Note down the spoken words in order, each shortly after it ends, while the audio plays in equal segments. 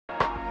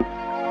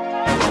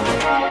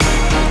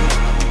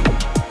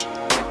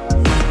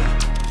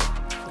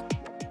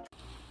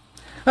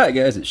Hi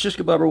guys, it's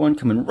Shishka1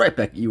 coming right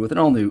back at you with an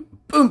all-new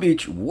Boom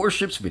Beach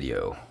Warships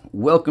video.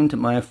 Welcome to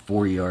my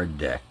 4-yard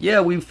deck.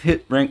 Yeah, we've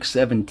hit rank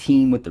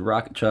 17 with the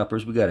rocket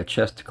choppers. We got a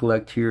chest to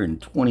collect here in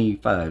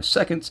 25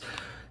 seconds.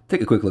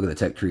 Take a quick look at the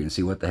tech tree and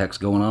see what the heck's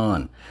going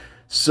on.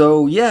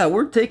 So yeah,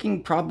 we're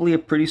taking probably a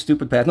pretty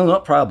stupid path. No,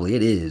 not probably,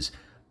 it is.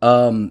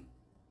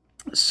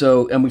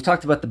 And we've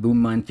talked about the boom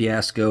mine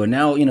fiasco, and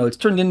now, it's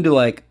turned into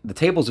like the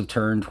tables have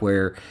turned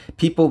where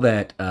people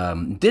that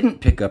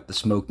didn't pick up the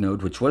smoke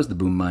node, which was the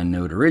boom mine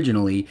node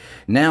originally,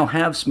 now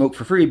have smoke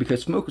for free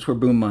because smoke is where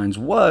boom mines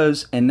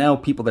was, and now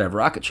people that have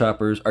rocket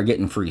choppers are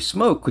getting free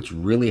smoke, which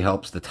really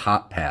helps the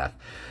top path.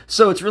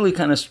 So it's really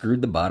kind of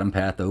screwed the bottom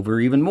path over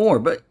even more,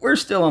 but we're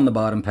still on the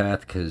bottom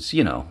path because,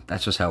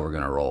 that's just how we're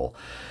going to roll.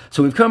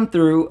 So we've come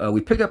through,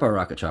 we picked up our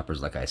rocket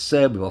choppers, like I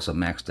said. We've also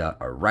maxed out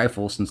our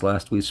rifle since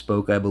last we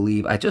spoke, I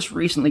believe. I just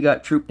recently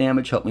got troop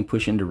damage, helped me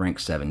push into rank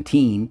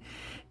 17,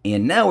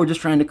 and now we're just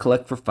trying to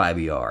collect for 5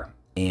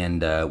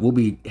 And we'll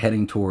be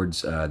heading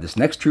towards this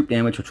next troop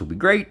damage, which will be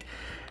great,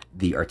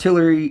 the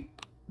artillery,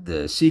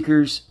 the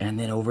seekers, and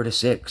then over to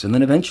 6. And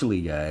then eventually,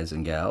 guys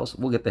and gals,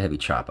 we'll get the heavy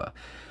chopper.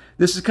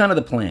 This is kind of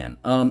the plan.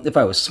 If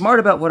I was smart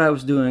about what I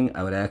was doing,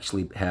 I would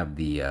actually have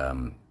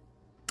the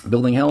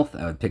building health.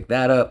 I would pick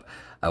that up.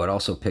 I would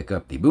also pick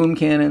up the boom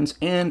cannons,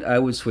 and I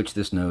would switch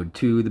this node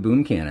to the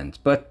boom cannons.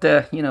 But,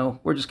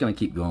 we're just going to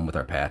keep going with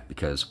our path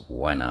because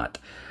why not?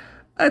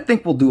 I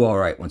think we'll do all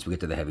right once we get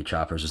to the heavy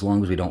choppers, as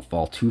long as we don't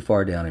fall too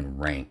far down in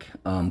rank.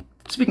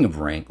 Speaking of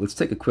rank, let's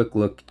take a quick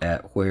look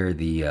at where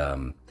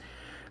the...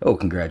 Oh,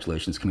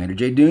 congratulations, Commander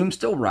J. Doom.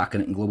 Still rocking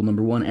it in global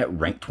number 1 at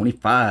rank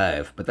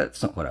 25. But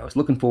that's not what I was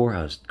looking for.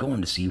 I was going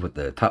to see what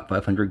the top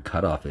 500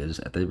 cutoff is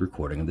at the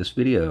recording of this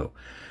video.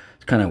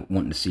 Just kind of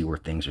wanting to see where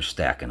things are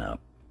stacking up.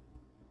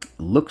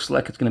 Looks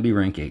like it's going to be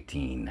rank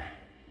 18.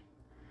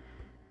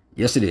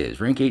 Yes, it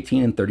is. Rank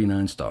 18 and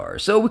 39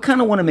 stars. So we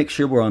kind of want to make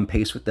sure we're on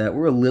pace with that.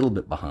 We're a little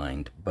bit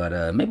behind,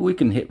 but maybe we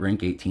can hit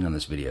rank 18 on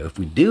this video. If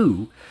we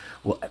do,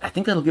 well, I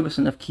think that'll give us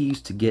enough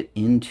keys to get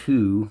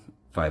into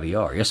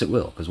 5ER. Yes, it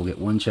will, because we'll get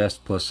one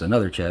chest plus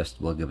another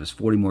chest. Will give us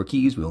 40 more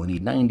keys. We only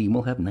need 90, and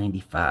we'll have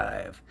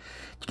 95.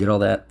 Did you get all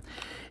that?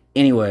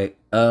 Anyway,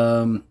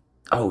 oh,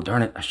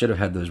 darn it. I should have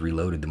had those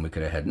reloaded, then we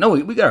could have had... No,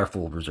 we got our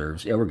full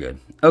reserves. Yeah, we're good.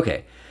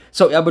 Okay.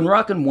 So I've been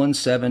rocking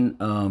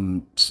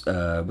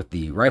 1-7 with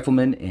the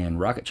riflemen and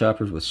rocket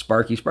choppers with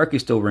Sparky.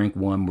 Sparky's still rank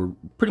 1. We're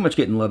pretty much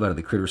getting love out of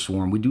the critter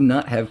swarm. We do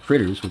not have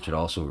critters, which would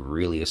also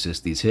really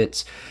assist these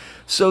hits.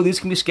 So these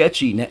can be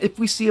sketchy. Now, if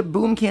we see a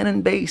boom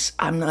cannon base,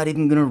 I'm not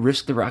even going to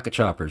risk the rocket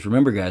choppers.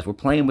 Remember, guys, we're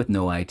playing with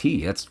no IT.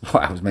 That's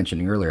why I was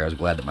mentioning earlier. I was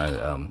glad that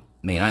my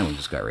main island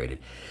just got raided,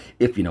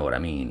 if you know what I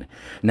mean.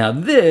 Now,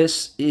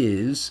 this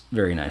is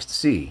very nice to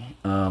see.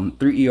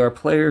 3 ER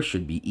player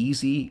should be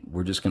easy.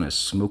 We're just going to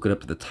smoke it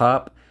up to the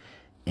top,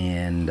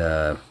 and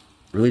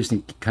really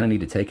just kind of need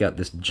to take out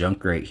this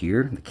junk right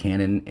here, the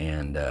cannon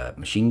and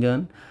machine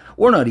gun.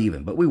 Or not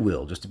even, but we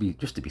will, just to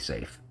be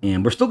safe.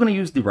 And we're still going to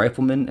use the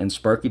rifleman and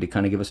Sparky to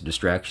kind of give us a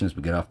distraction as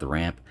we get off the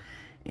ramp.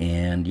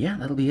 And yeah,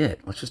 that'll be it.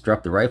 Let's just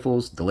drop the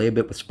rifles, delay a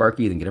bit with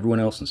Sparky, then get everyone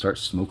else and start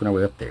smoking our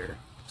way up there.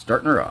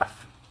 Starting her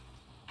off.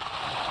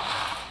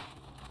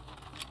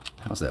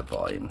 How's that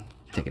volume?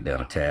 Take it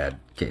down a tad.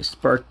 Okay,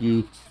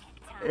 Sparky,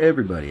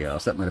 everybody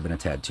else. That might have been a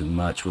tad too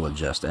much. We'll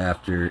adjust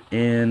after.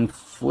 And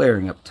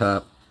flaring up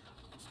top.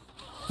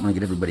 I want to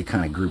get everybody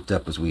kind of grouped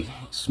up as we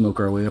smoke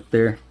our way up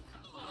there.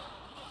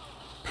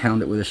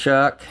 Pound it with a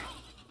shock.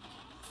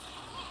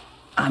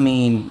 I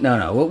mean,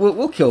 no,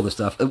 we'll kill the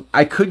stuff.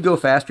 I could go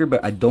faster,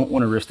 but I don't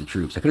want to risk the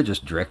troops. I could have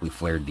just directly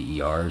flared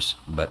the ERs,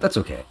 but that's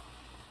okay.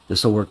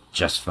 This will work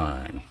just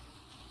fine.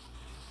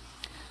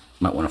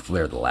 Might want to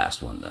flare the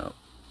last one, though,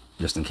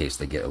 just in case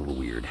they get a little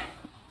weird.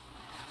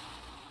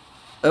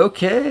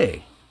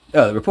 Okay.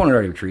 Oh, the opponent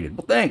already retreated.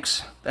 Well,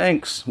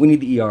 thanks. We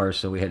need the ERs,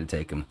 so we had to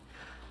take them.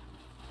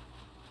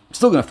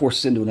 Still going to force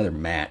us into another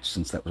match,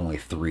 since that was only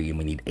 3 and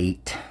we need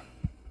 8.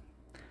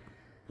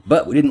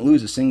 But we didn't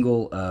lose a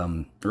single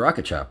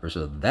rocket chopper,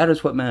 so that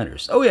is what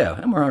matters. Oh yeah,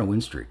 and we're on a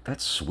win streak.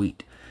 That's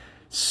sweet.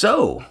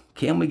 So,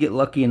 can we get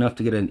lucky enough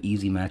to get an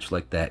easy match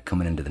like that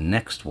coming into the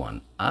next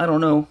one? I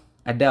don't know.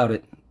 I doubt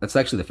it. That's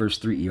actually the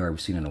first 3 ER we've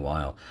seen in a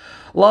while.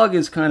 Log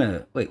is kind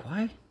of... Wait,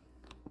 why?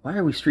 Why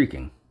are we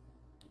streaking?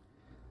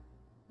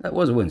 That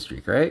was a win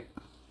streak, right?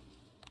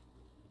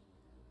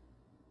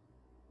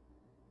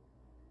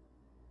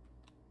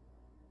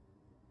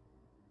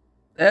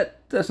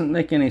 That doesn't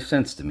make any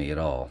sense to me at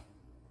all.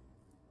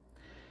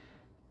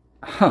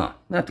 Huh,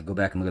 I have to go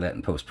back and look at that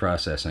in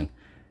post-processing.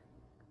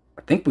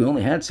 I think we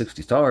only had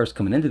 60 stars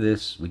coming into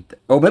this.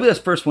 Oh, maybe that's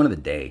first win of the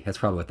day. That's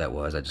probably what that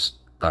was. I just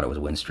thought it was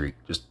a win streak.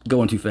 Just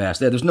going too fast.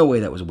 Yeah, there's no way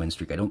that was a win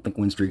streak. I don't think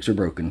win streaks are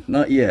broken.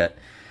 Not yet.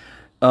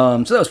 So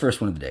that was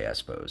first win of the day, I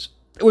suppose.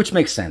 Which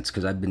makes sense,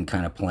 because I've been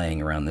kind of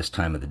playing around this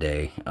time of the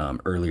day,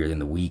 earlier in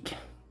the week.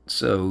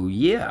 So,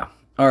 yeah.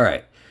 All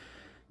right.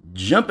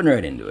 Jumping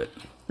right into it.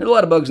 There's a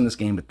lot of bugs in this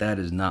game, but that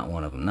is not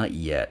one of them. Not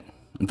yet.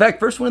 In fact,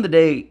 first win of the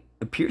day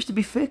appears to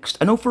be fixed.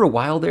 I know for a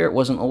while there it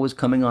wasn't always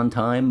coming on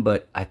time,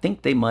 but I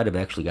think they might have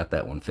actually got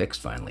that one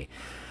fixed finally.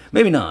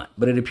 Maybe not,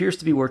 but it appears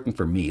to be working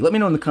for me. Let me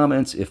know in the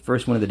comments if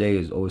first one of the day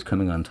is always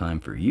coming on time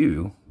for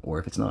you, or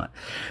if it's not.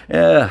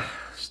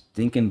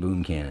 Stinking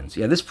boom cannons.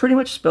 Yeah, this pretty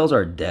much spells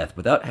our death.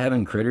 Without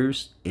having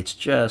critters, it's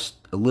just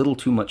a little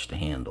too much to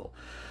handle.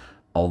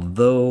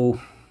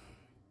 Although,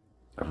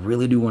 I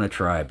really do want to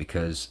try,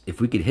 because if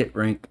we could hit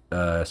rank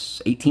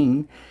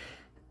 18,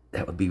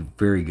 that would be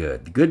very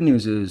good. The good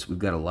news is we've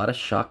got a lot of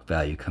shock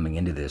value coming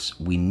into this.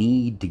 We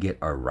need to get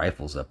our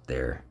rifles up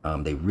there.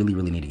 They really,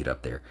 really need to get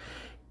up there.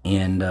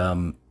 And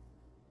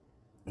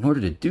in order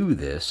to do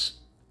this,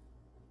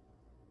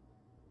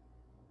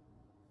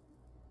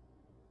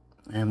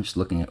 I'm just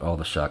looking at all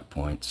the shock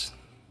points.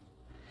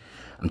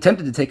 I'm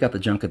tempted to take out the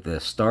junk at the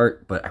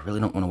start, but I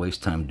really don't want to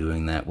waste time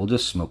doing that. We'll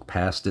just smoke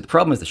past it. The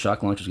problem is the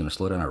shock launcher is going to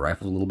slow down our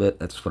rifles a little bit.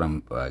 That's what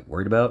I'm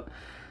worried about.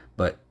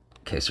 But,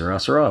 okay, Sarah,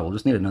 we'll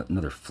just need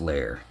another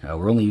flare.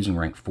 We're only using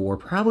rank 4.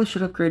 Probably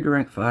should upgrade to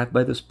rank 5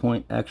 by this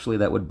point. Actually,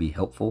 that would be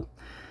helpful.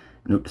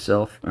 Note to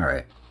self. All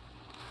right.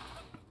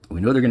 We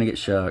know they're going to get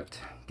shocked.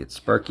 Get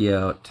Sparky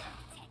out.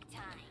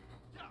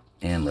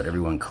 And let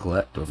everyone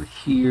collect over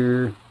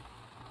here.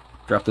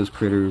 Drop those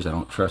critters. I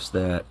don't trust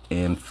that.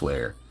 And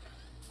flare.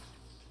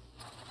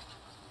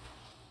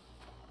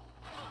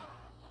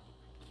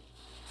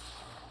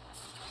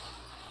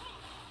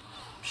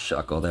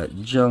 Shock all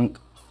that junk.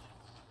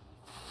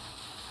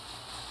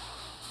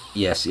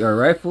 Yeah, see, our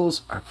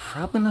rifles are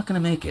probably not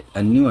going to make it.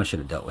 I knew I should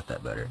have dealt with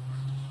that better.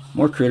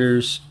 More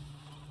critters.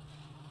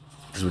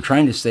 Because we're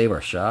trying to save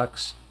our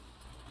shocks.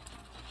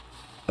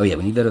 Oh yeah,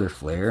 we need that other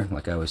flare,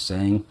 like I was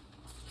saying.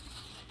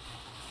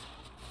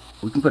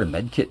 We can put a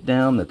med kit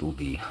down that will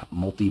be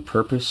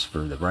multi-purpose for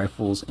the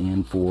rifles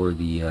and for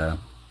the...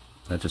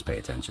 let's just pay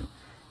attention.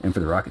 And for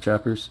the rocket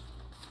choppers.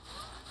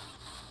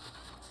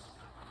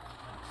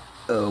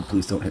 Oh,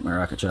 please don't hit my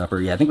rocket chopper.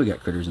 Yeah, I think we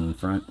got critters in the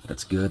front.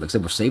 That's good. Like I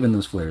said, we're saving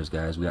those flares,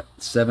 guys. We got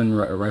 7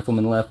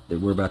 riflemen left.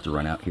 We're about to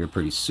run out here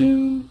pretty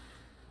soon.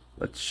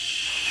 Let's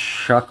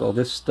shock all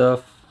this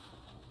stuff.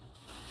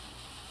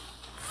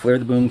 Flare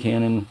the boom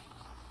cannon.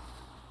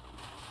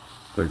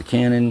 Flare the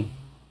cannon.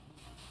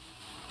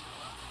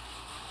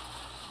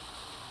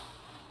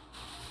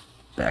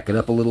 Back it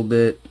up a little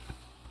bit.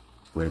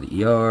 Flare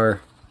the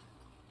ER.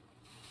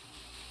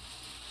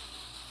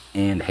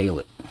 And hail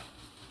it.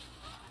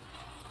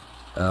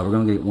 We're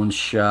going to get one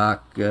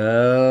shock.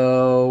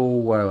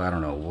 Well, I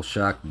don't know. We'll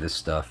shock this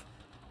stuff.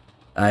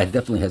 I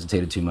definitely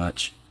hesitated too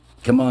much.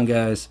 Come on,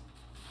 guys.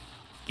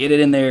 Get it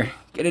in there.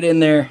 Get it in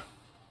there.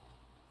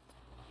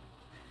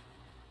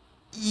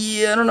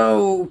 Yeah, I don't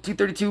know.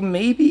 232,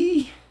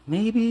 maybe?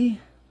 Maybe?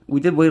 We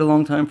did wait a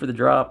long time for the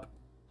drop.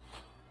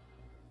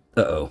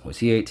 Uh-oh. Was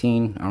he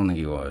 18? I don't think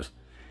he was.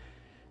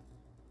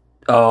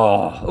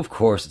 Oh, of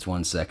course it's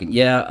 1 second.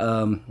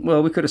 Yeah,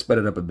 well, we could have sped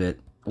it up a bit.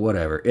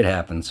 Whatever, it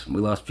happens. We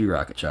lost a few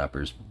rocket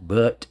choppers,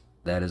 but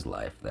that is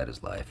life. That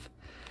is life.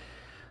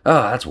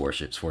 Oh, that's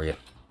warships for you.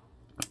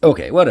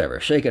 Okay, whatever.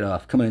 Shake it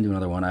off. Come in and do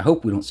another one. I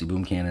hope we don't see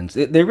boom cannons.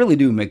 They really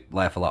do make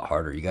life a lot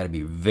harder. You got to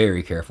be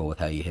very careful with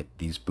how you hit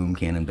these boom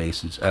cannon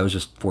bases. I was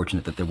just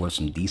fortunate that there was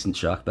some decent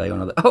shock value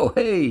on other... Oh,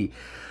 hey!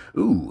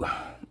 Ooh,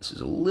 this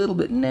is a little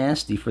bit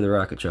nasty for the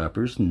rocket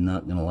choppers,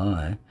 not gonna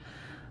lie.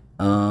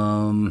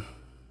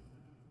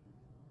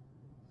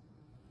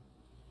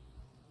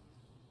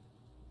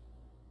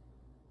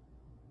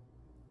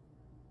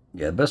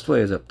 Yeah, the best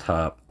way is up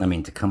top. I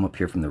mean, to come up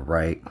here from the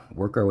right,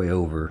 work our way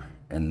over,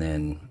 and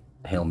then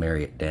Hail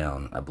Mary it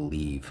down, I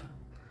believe.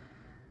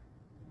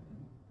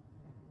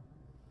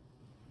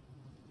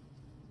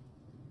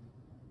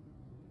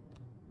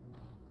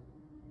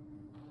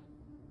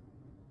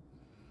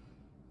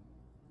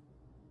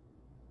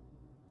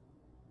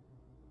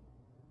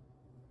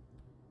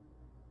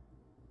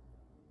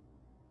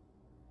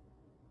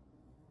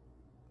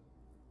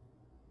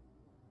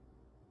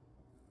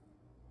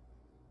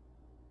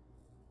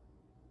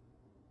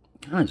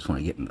 I just want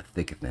to get in the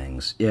thick of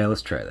things. Yeah,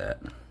 let's try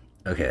that.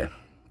 Okay.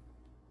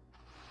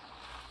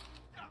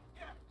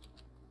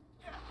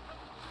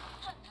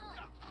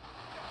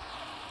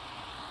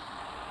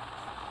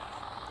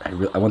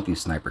 I want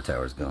these sniper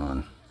towers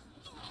gone.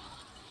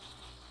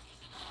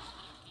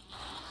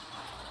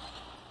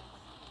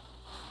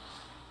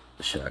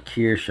 Shock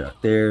here,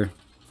 shock there.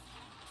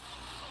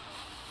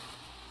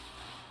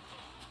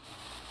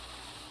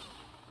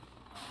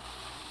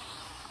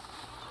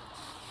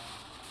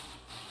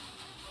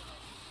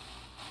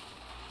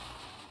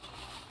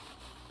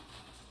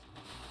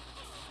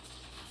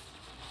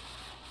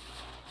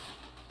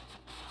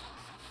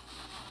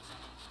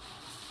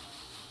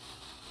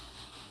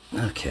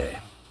 Okay.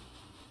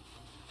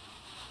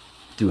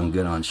 Doing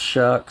good on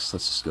shocks.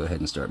 Let's just go ahead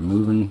and start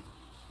moving.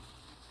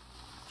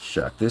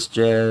 Shock this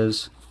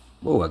jazz.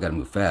 Whoa, I gotta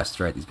move fast,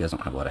 right? These guys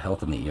don't have a lot of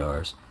health in the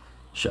ERs.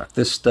 Shock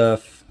this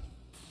stuff.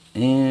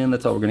 And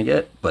that's all we're gonna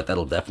get, but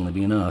that'll definitely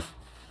be enough.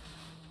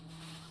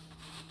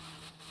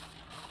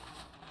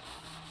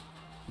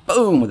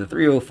 Boom, with a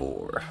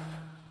 304.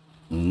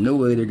 No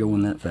way they're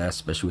going that fast,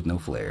 especially with no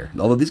flare.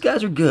 Although these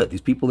guys are good.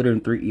 These people that are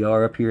in 3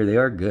 ER up here, they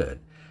are good.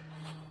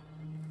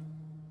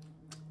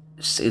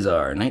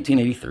 Cesar,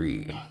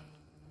 1983,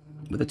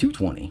 with a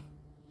 220.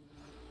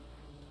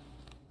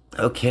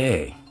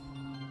 Okay.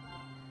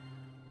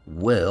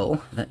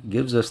 Well, that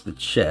gives us the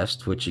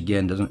chest, which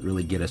again doesn't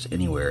really get us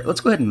anywhere. Let's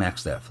go ahead and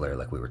max that flare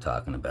like we were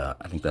talking about.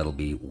 I think that'll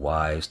be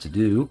wise to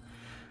do.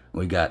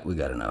 We got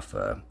enough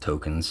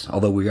tokens.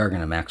 Although we are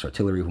going to max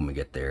artillery when we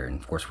get there, and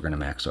of course we're going to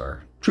max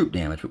our troop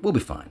damage. But we'll be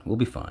fine. We'll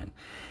be fine.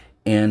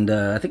 And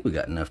I think we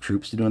got enough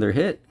troops to do another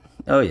hit.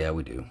 Oh yeah,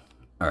 we do.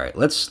 All right,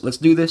 let's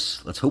do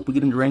this. Let's hope we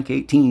get into rank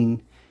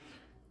 18.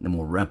 Then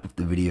we'll wrap up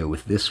the video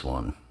with this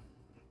one.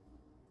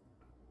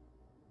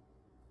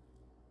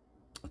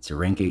 It's a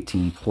rank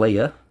 18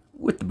 playa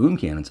with the boom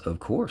cannons,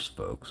 of course,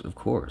 folks. Of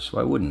course.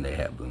 Why wouldn't they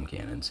have boom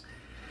cannons?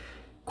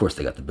 Of course,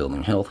 they got the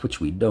building health, which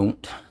we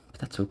don't.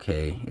 But that's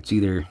okay. It's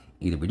either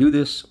we do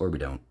this or we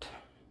don't.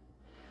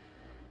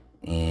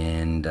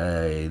 And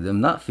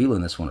I'm not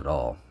feeling this one at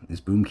all. These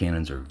boom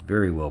cannons are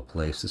very well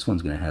placed. This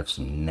one's going to have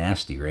some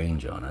nasty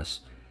range on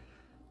us.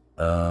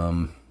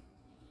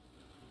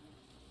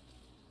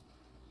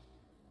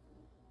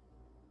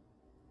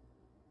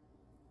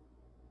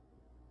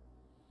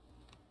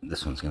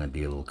 This one's going to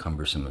be a little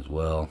cumbersome as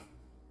well.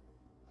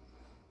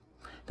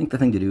 I think the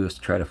thing to do is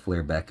to try to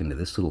flare back into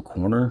this little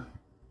corner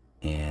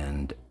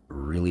and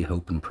really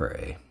hope and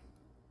pray.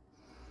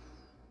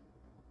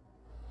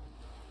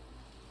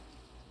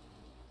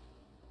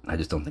 I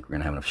just don't think we're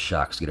going to have enough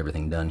shocks to get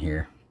everything done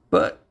here.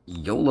 But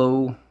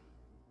YOLO.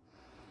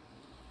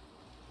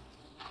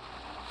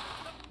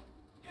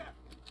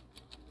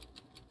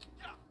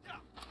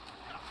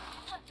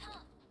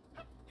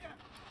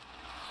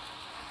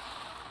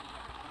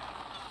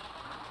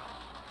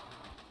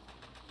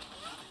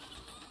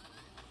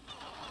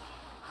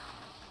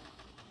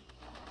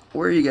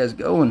 Where are you guys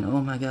going?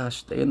 Oh my gosh,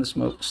 stay in the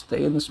smoke,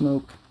 stay in the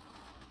smoke.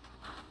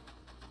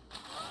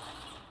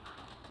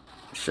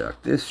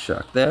 Shock this,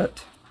 shock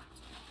that.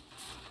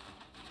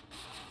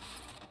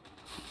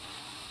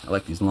 I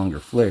like these longer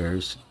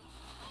flares.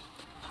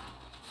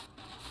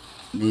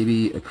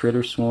 Maybe a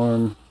critter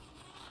swarm.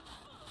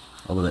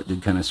 Although that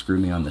did kind of screw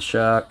me on the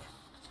shock.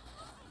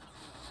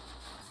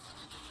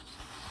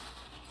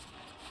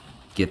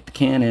 Get the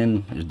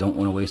cannon. I just don't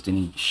want to waste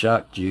any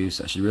shock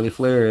juice. I should really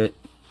flare it.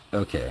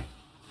 Okay.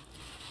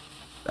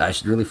 I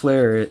should really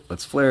flare it.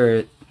 Let's flare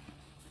it.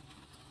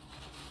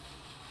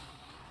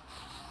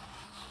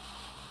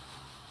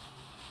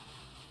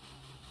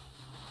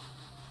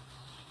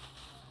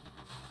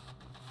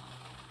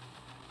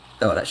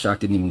 Oh, that shock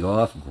didn't even go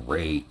off.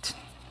 Great.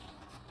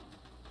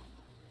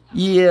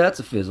 Yeah, that's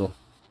a fizzle.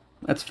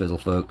 That's a fizzle,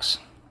 folks.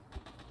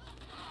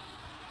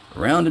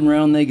 Round and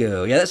round they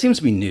go. Yeah, that seems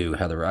to be new,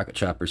 how the rocket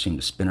choppers seem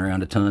to spin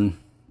around a ton.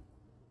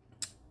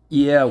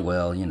 Yeah,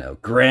 well, you know,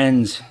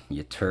 Grens,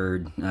 you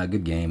turd.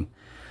 Good game.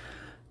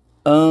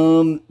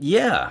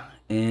 Yeah.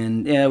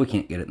 And yeah, we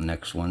can't get it in the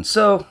next one.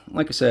 So,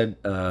 like I said,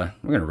 we're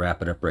going to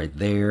wrap it up right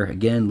there.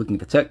 Again, looking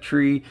at the tech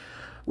tree.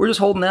 We're just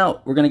holding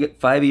out. We're going to get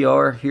 5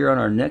 ER here on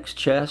our next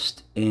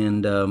chest.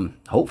 And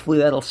hopefully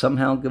that'll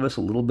somehow give us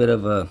a little bit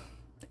of a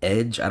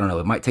edge. I don't know.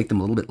 It might take them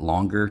a little bit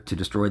longer to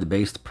destroy the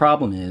base. The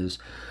problem is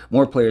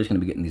more players are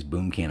going to be getting these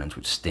boom cannons,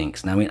 which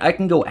stinks. Now, I mean, I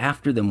can go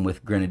after them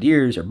with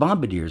grenadiers, or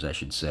bombardiers, I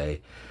should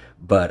say.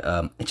 But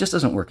it just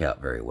doesn't work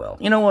out very well.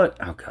 You know what?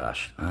 Oh,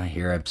 gosh.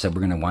 Here I've said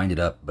we're going to wind it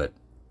up, but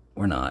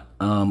we're not.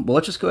 Well,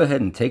 let's just go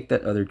ahead and take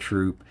that other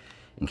troop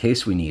in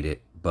case we need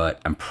it.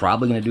 But I'm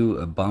probably going to do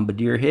a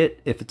bombardier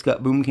hit if it's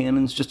got boom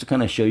cannons, just to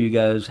kind of show you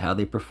guys how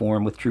they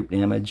perform with troop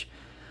damage.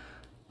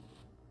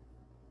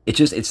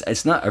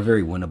 It's not a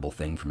very winnable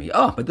thing for me.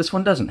 Oh, but this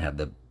one doesn't have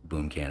the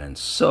boom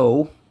cannons.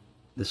 So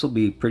this will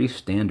be a pretty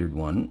standard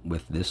one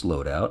with this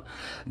loadout.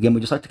 Again, we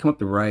just like to come up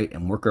the right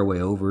and work our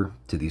way over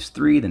to these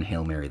three, then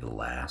Hail Mary the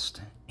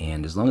last.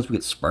 And as long as we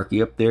get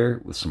Sparky up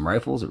there with some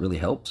rifles, it really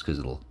helps because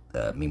it'll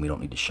mean we don't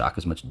need to shock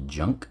as much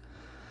junk.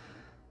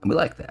 And we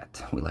like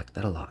that. We like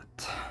that a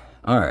lot.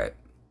 All right.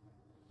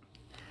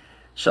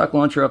 Shock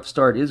launcher off the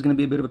start is going to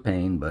be a bit of a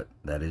pain, but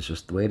that is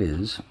just the way it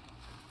is.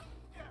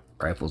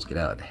 Rifles get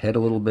out ahead a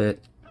little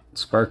bit.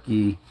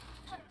 Sparky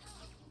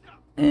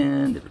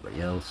and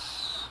everybody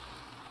else.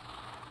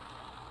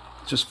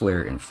 Just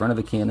flare in front of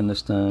the cannon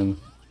this time.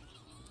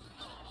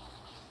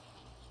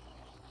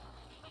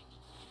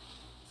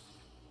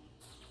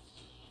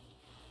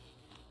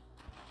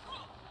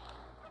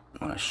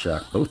 I want to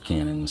shock both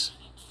cannons.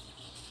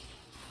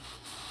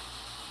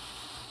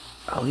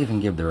 I'll even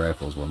give the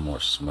rifles one more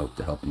smoke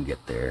to help them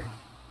get there.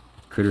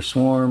 Critter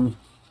swarm.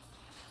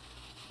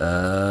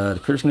 The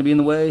critter's going to be in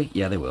the way?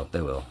 Yeah, they will.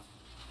 They will.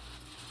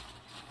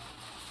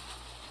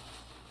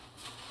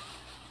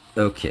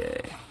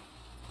 Okay.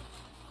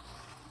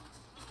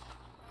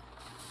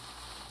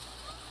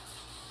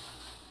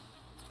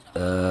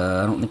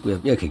 I don't think we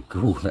have... Yeah, okay,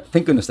 cool.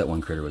 Thank goodness that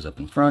one critter was up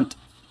in front.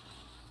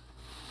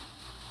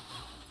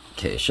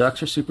 Okay,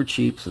 shocks are super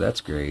cheap, so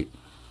that's great.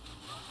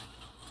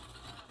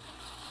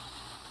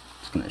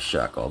 Just going to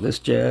shock all this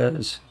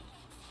jazz.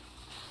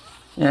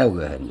 Yeah, we'll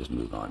go ahead and just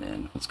move on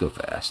in. Let's go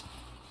fast.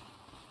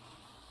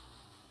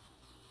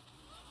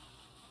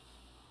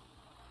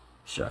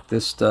 Shock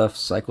this stuff.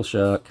 Cycle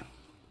shock.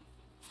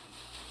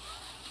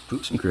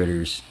 Poop some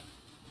critters.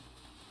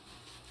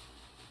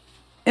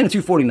 And a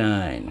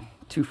 249.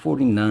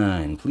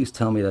 249. Please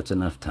tell me that's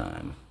enough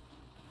time.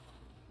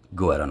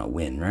 Go out on a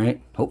win,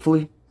 right?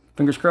 Hopefully.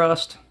 Fingers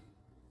crossed.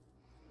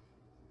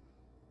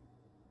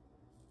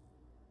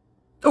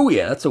 Oh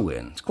yeah, that's a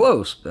win. It's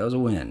close. That was a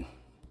win.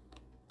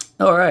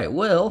 Alright,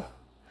 well,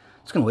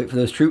 just going to wait for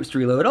those troops to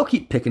reload. I'll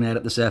keep picking at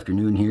it this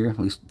afternoon here. At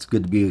least it's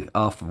good to be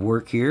off of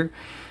work here.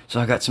 So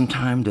I got some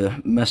time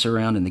to mess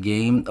around in the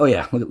game. Oh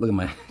yeah, look at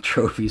my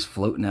trophies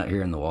floating out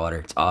here in the water.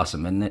 It's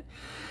awesome, isn't it?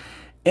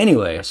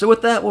 Anyway, so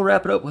with that, we'll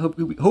wrap it up.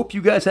 Hope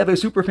you guys have a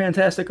super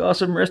fantastic,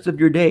 awesome rest of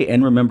your day.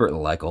 And remember,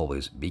 like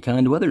always, be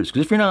kind to others.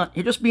 Because if you're not,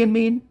 you're just being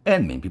mean,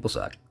 and mean people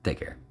suck. Take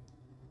care.